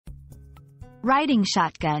Riding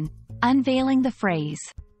shotgun. Unveiling the phrase.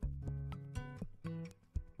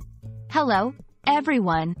 Hello,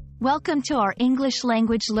 everyone. Welcome to our English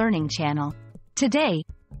language learning channel. Today,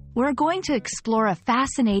 we're going to explore a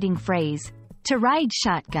fascinating phrase, to ride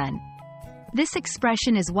shotgun. This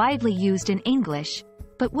expression is widely used in English,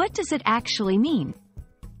 but what does it actually mean?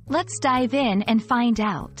 Let's dive in and find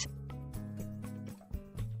out.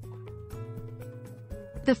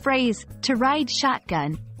 The phrase, to ride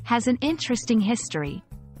shotgun, has an interesting history.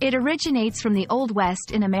 It originates from the Old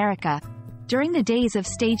West in America, during the days of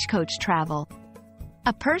stagecoach travel.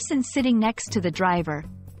 A person sitting next to the driver,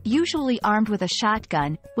 usually armed with a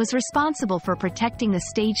shotgun, was responsible for protecting the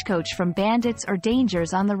stagecoach from bandits or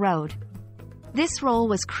dangers on the road. This role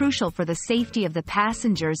was crucial for the safety of the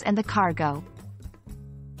passengers and the cargo.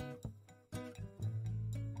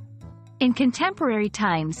 In contemporary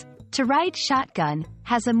times, to ride shotgun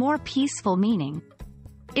has a more peaceful meaning.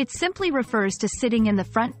 It simply refers to sitting in the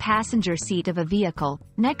front passenger seat of a vehicle,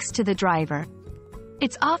 next to the driver.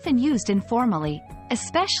 It's often used informally,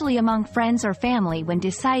 especially among friends or family when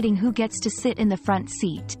deciding who gets to sit in the front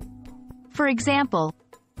seat. For example,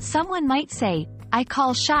 someone might say, "I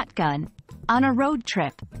call shotgun," on a road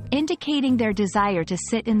trip, indicating their desire to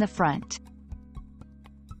sit in the front.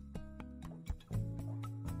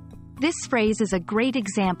 This phrase is a great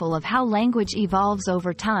example of how language evolves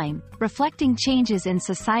over time, reflecting changes in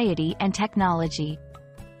society and technology.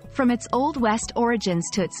 From its Old West origins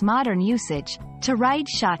to its modern usage, to ride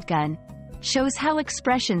shotgun shows how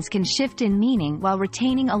expressions can shift in meaning while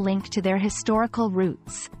retaining a link to their historical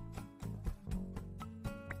roots.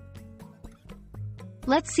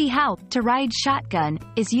 Let's see how to ride shotgun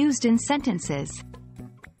is used in sentences.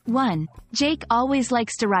 1. Jake always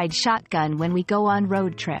likes to ride shotgun when we go on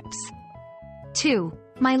road trips. 2.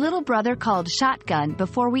 My little brother called shotgun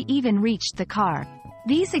before we even reached the car.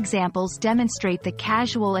 These examples demonstrate the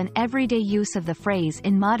casual and everyday use of the phrase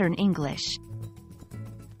in modern English.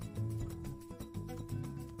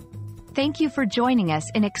 Thank you for joining us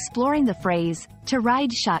in exploring the phrase, to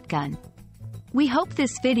ride shotgun. We hope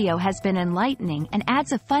this video has been enlightening and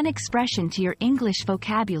adds a fun expression to your English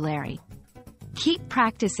vocabulary. Keep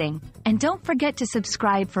practicing, and don't forget to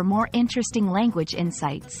subscribe for more interesting language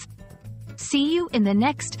insights. See you in the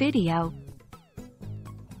next video.